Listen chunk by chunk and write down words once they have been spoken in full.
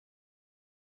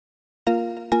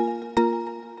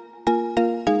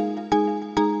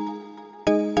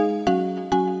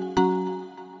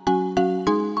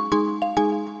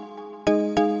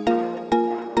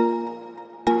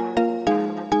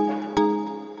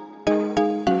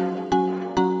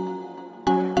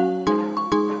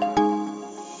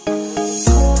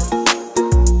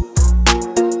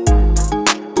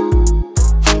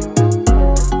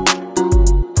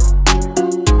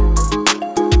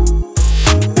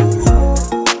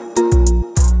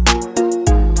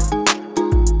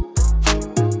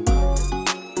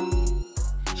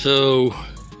So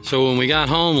when we got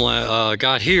home,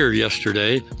 got here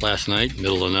last night,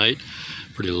 middle of the night,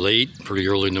 pretty late, pretty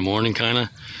early in the morning kind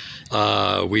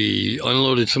of, we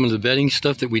unloaded some of the bedding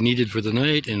stuff that we needed for the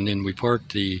night, and then we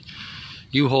parked the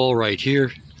U-Haul right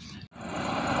here.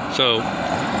 So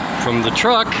from the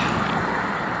truck,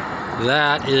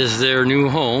 that is their new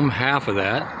home. Half of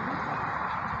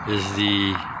that is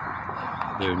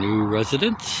their new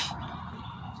residence.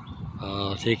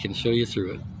 I'll take and show you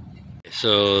through it.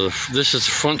 So this is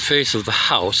the front face of the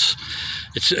house.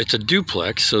 It's a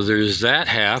duplex, so there's that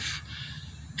half,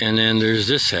 and then there's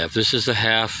this half. This is the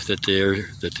half that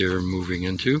they're moving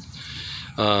into.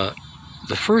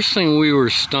 The first thing we were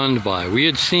stunned by, we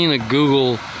had seen a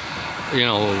Google,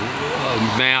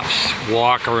 maps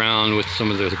walk around with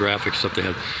some of the graphic stuff they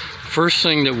had. First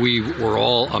thing that we were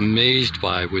all amazed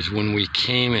by was when we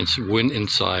came and went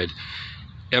inside,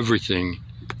 everything,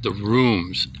 the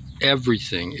rooms,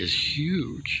 everything is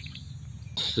huge.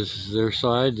 This is their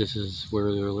side. This is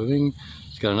where they're living.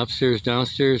 It's got an upstairs,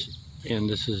 downstairs, and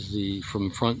this is from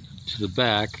front to the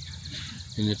back.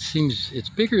 And it's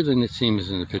bigger than it seems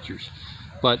in the pictures.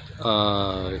 But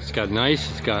it's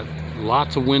got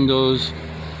lots of windows.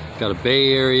 It's got a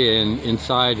bay area, and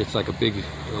inside it's like a big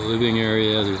living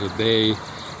area. There's a bay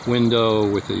window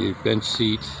with a bench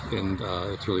seat, and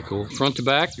it's really cool. Front to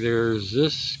back, there's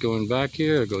this going back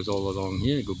here. It goes all along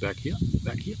here. Go back here,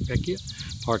 back here, back here.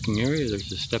 Parking area. There's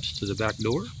the steps to the back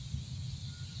door.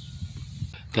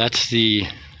 That's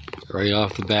right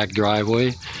off the back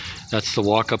driveway. That's the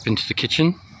walk up into the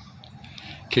kitchen.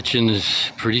 Kitchen is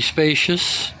pretty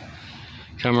spacious.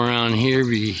 Come around here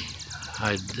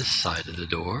behind this side of the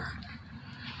door.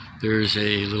 There's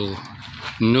a little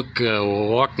nook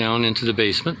walk down into the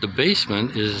basement. The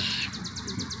basement is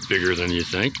bigger than you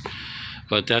think,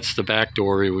 but that's the back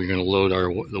door. We're going to load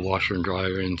the washer and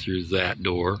dryer in through that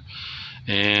door,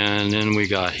 and then we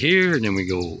got here, and then we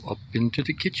go up into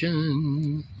the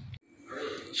kitchen.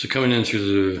 So coming in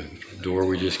through the door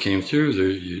we just came through,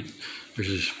 there's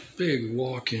this big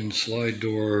walk-in slide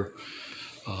door,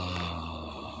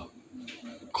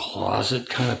 closet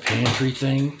kind of pantry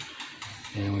thing.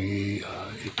 And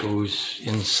it goes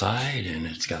inside, and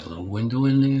it's got a little window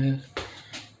in there,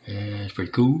 and it's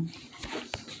pretty cool.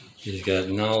 He's got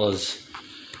Nala's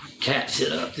cat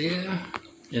sit up there,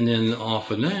 and then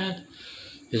off of that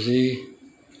is a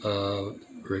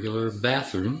regular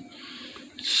bathroom.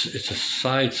 It's a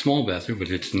side small bathroom, but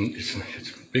it's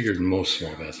bigger than most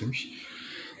small bathrooms.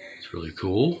 It's really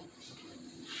cool.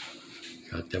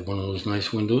 Got that one of those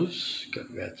nice windows.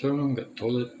 Got bathroom, got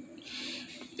toilet.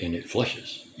 And it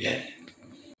flushes. Yeah.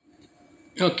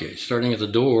 Okay, starting at the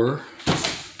door,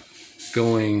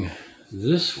 going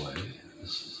this way. This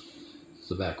is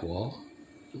the back wall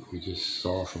that we just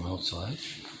saw from outside.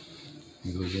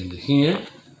 It goes into here.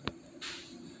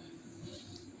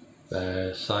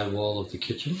 The side wall of the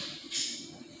kitchen.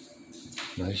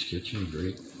 Nice kitchen,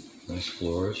 great, nice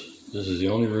floors. This is the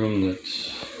only room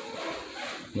that's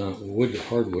not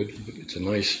hardwood, but it's a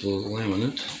nice little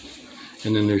laminate.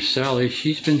 And then there's Sally.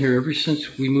 She's been here ever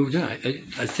since we moved in.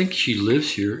 I think she lives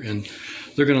here, and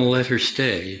they're going to let her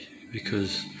stay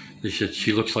because they said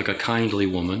she looks like a kindly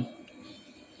woman.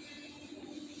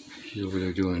 She's over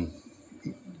there doing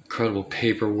incredible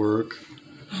paperwork.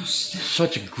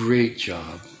 Such a great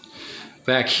job.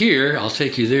 Back here, I'll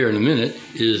take you there in a minute,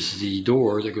 is the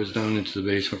door that goes down into the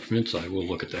basement from inside. We'll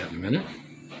look at that in a minute.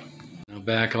 Now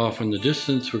back off in the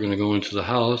distance, we're going to go into the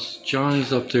house.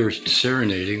 Johnny's up there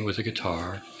serenading with a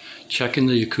guitar, checking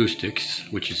the acoustics,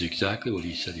 which is exactly what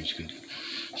he said he was going to do.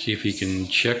 See if he can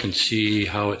check and see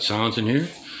how it sounds in here.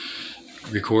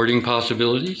 Recording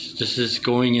possibilities. This is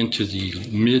going into the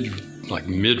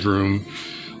mid room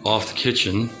off the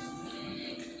kitchen.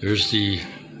 There's the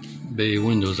bay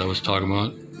windows I was talking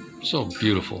about. So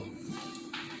beautiful.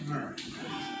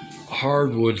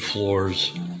 Hardwood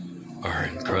floors are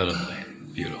incredibly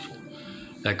beautiful.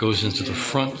 That goes into the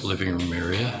front living room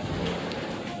area.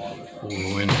 We'll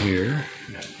go in here.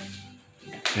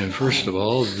 And first of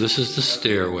all, this is the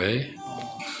stairway.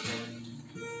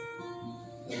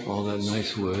 All that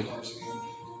nice wood.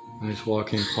 Nice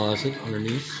walk-in closet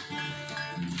underneath.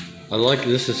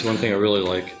 This is one thing I really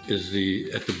like, is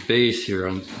at the base here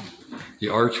on the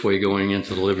archway going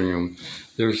into the living room,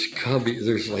 there's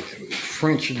like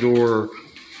French door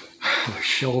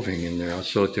shelving in there. I'll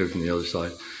show it to you from the other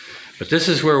side. But this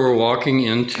is where we're walking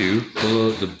into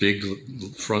the big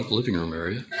front living room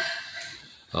area.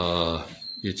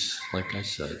 It's, like I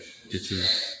said, it's a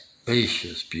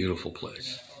spacious, beautiful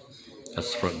place.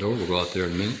 That's the front door. We'll go out there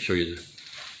in a minute, show you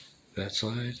that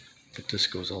side. But this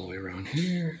goes all the way around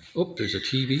here. Oh, there's a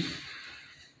TV.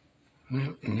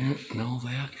 And all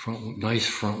that, nice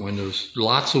front windows.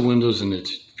 Lots of windows, and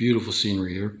it's beautiful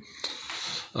scenery here.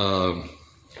 Now,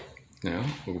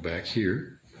 we'll go back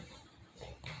here.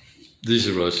 These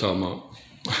are what I was talking about.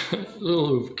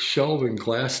 Little shelving,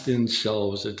 glassed-in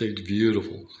shelves. I think it's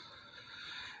beautiful.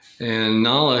 And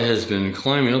Nala has been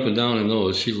climbing up and down in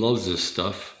those. She loves this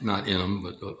stuff. Not in them,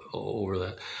 but over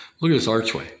that. Look at this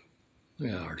archway.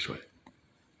 Look at that archway.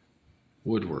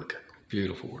 Woodwork.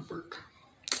 Beautiful woodwork.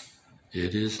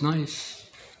 It is nice.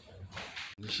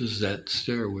 This is that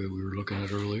stairway we were looking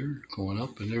at earlier, going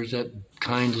up. And there's that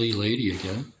kindly lady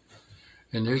again.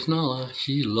 And there's Nala.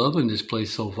 She's loving this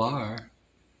place so far.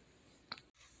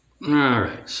 All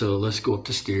right, so let's go up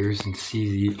the stairs and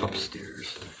see the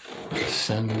upstairs.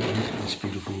 Ascend into this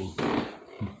beautiful.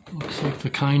 Looks like the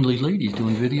kindly lady's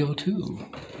doing video too.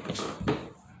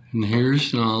 And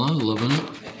here's Nala loving it.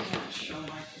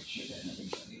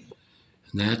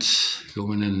 And that's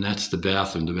going in. That's the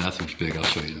bathroom. The bathroom's big. I'll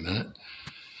show you in a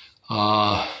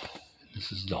minute.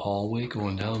 This is the hallway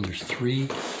going down. There's 3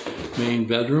 main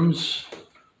bedrooms.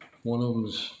 One of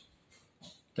them's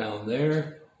down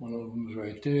there. One of them's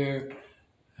right there,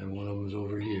 and one of them's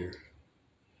over here.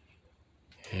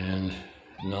 And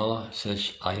Nala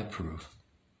says, I approve.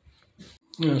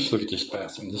 Now let's look at this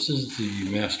bathroom. This is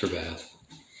the master bath.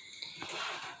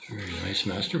 Very nice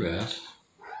master bath.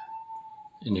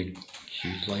 And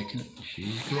she's liking it.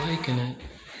 She's liking it.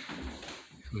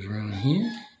 Goes around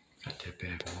here. Got that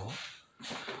back wall.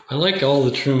 I like all the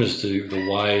trim is the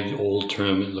wide old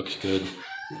trim. It looks good.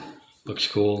 Looks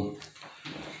cool.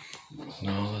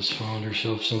 Now let's find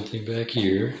herself something back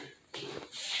here.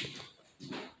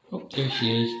 Oh, there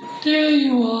she is. There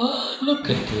you are. Look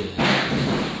at this.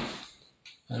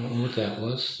 I don't know what that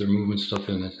was. They're moving stuff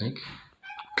in, I think.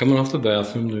 Coming off the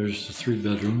bathroom, there's the 3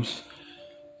 bedrooms.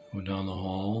 Go down the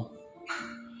hall.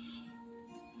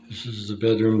 This is the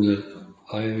bedroom that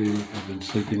I have been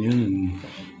sleeping in,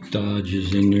 and Dodge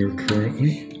is in there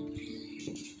currently.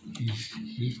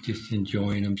 He's just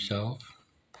enjoying himself.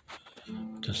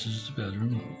 This is the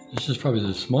bedroom. This is probably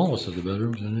the smallest of the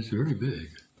bedrooms, and it's very big.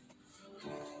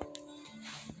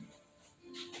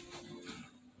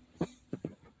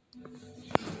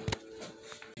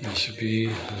 This would be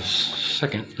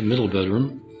the middle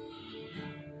bedroom.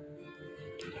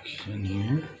 In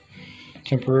here.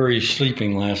 Temporary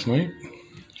sleeping last night.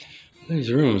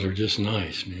 These rooms are just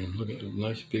nice, man. Look at the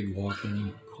nice big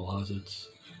walk-in closets.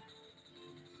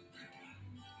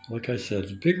 Like I said,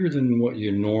 it's bigger than what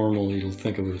you normally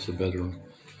think of as a bedroom.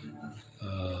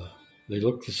 They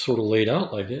look sort of laid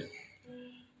out like it,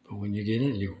 but when you get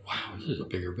in, you go, wow, this is a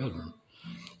bigger bedroom.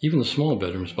 Even the small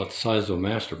bedroom is about the size of a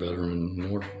master bedroom in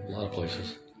a lot of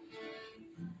places.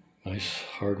 Nice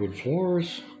hardwood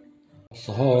floors.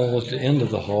 The hall, at the end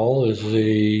of the hall is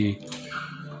the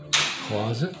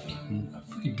closet. A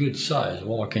pretty good size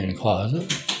walk-in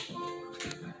closet.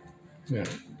 Yeah,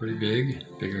 pretty big,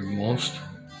 bigger than most.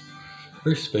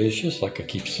 Very spacious, like I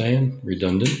keep saying,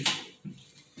 redundant.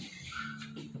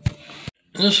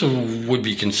 And this would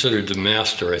be considered the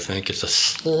master, I think. It's a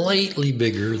slightly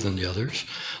bigger than the others,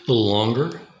 a little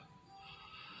longer.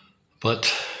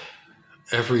 But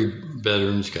every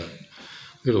bedroom's got,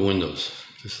 look at the windows.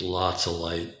 Just lots of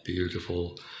light,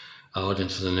 beautiful. Out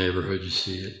into the neighborhood, you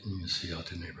see it. You can see out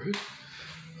the neighborhood.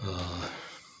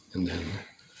 And then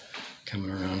coming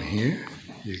around here,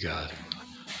 you got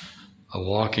a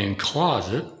walk-in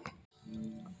closet.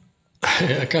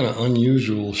 A kind of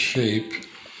unusual shape.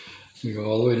 You go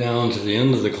all the way down to the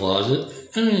end of the closet,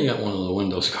 and then you got one of the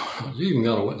windows going on. You even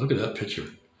got a, look at that picture.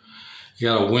 You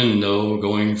got a window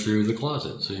going through the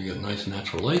closet, so you got nice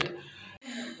natural light.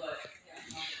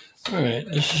 All right,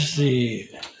 this is the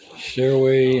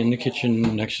stairway in the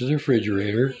kitchen next to the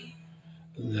refrigerator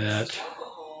that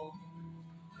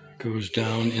goes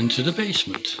down into the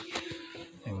basement.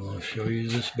 And we'll show you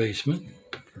this basement.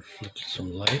 Flip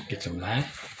some light, get some light.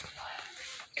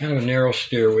 Kind of a narrow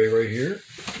stairway right here,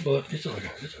 but it's a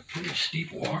pretty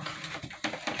steep walk.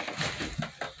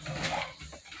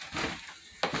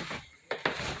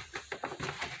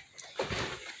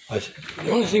 The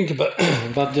only thing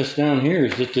about this down here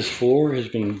is that this floor has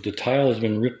been, the tile has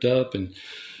been ripped up,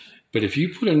 but if you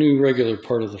put a new regular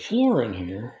part of the floor in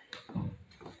here,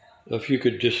 if you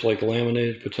could just like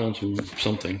laminate it, put on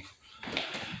something.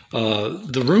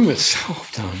 The room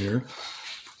itself down here,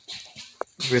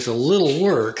 with a little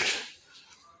work,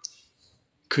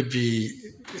 could be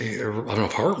an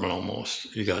apartment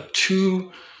almost. You got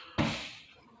 2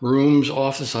 rooms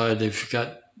off the side. They've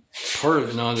got part of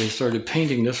it now. They started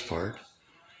painting this part,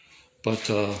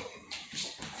 but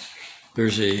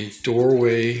there's a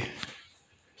doorway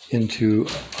into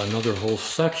another whole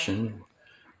section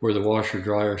where the washer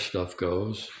dryer stuff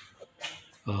goes.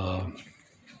 The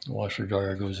washer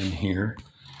dryer goes in here,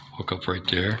 hook up right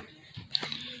there.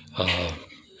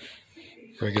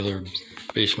 Regular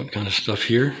basement kind of stuff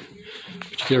here.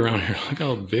 But you get around here, look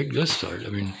how big this started. I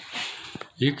mean,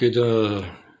 you could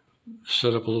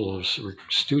set up a little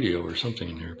studio or something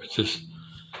in here, but just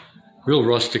real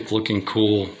rustic looking,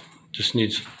 cool. Just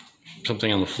needs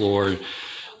something on the floor.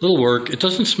 Little work. It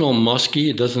doesn't smell musky.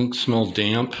 It doesn't smell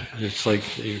damp. It's like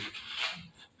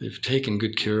they've taken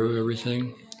good care of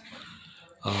everything.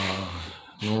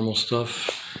 Normal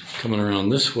stuff. Coming around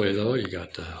this way though, you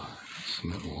got the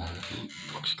cement wall.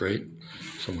 Looks great.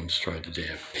 Someone's tried to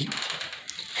damn paint.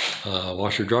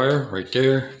 Washer dryer right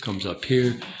there. Comes up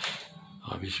here.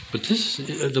 Obviously, but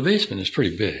the basement is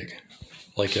pretty big,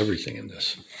 like everything in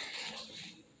this.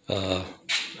 I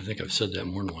think I've said that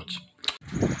more than once.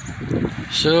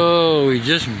 So we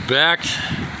just backed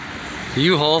the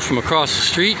U-Haul from across the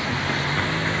street,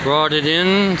 brought it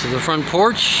in to the front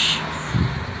porch.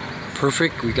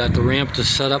 Perfect. We got the ramp to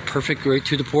set up perfect right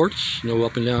to the porch. No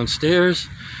up and down stairs.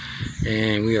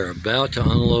 And we are about to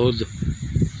unload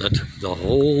the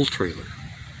whole trailer.